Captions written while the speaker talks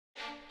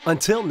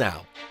Until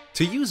now,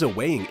 to use a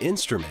weighing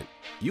instrument,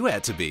 you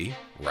had to be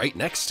right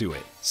next to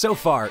it. So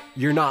far,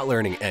 you're not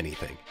learning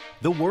anything.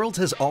 The world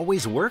has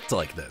always worked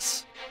like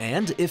this.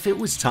 And if it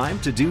was time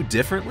to do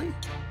differently?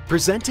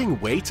 Presenting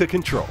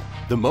Weigh2Control,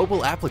 the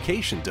mobile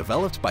application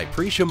developed by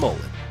Prisha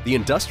Mullen, the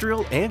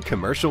industrial and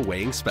commercial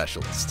weighing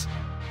specialist.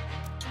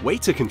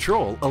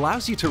 Weigh2Control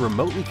allows you to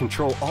remotely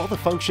control all the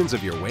functions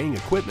of your weighing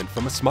equipment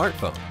from a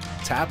smartphone,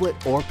 tablet,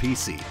 or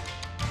PC.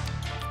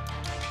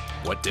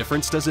 What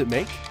difference does it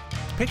make?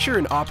 Picture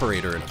an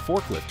operator in a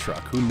forklift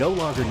truck who no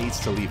longer needs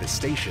to leave his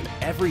station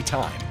every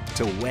time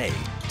to weigh,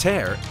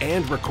 tare,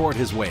 and record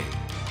his weighing.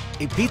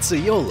 A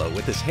pizzaiolo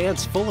with his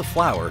hands full of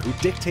flour who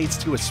dictates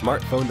to a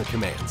smartphone the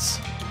commands: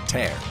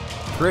 tare,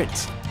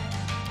 print.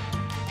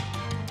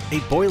 A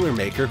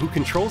boilermaker who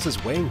controls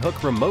his weighing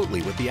hook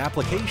remotely with the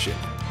application.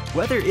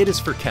 Whether it is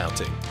for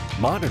counting,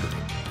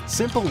 monitoring,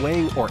 simple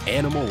weighing, or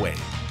animal weighing,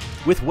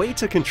 with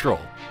Weigh2Control,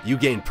 you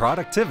gain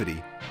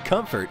productivity,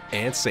 comfort,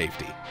 and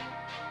safety.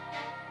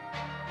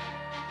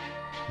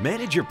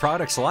 Manage your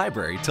product's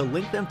library to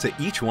link them to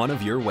each one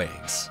of your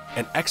weighings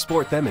and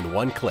export them in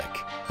one click.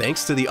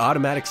 Thanks to the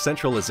automatic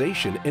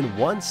centralization in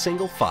one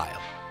single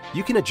file,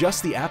 you can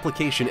adjust the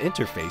application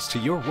interface to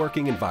your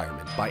working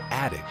environment by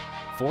adding,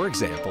 for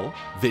example,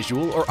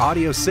 visual or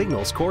audio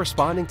signals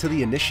corresponding to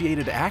the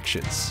initiated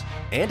actions,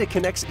 and it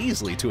connects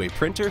easily to a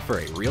printer for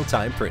a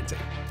real-time printing.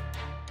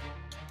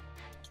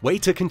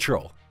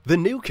 Weigh2Control, the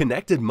new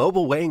connected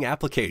mobile weighing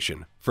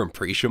application from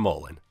Prisha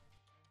Mullen.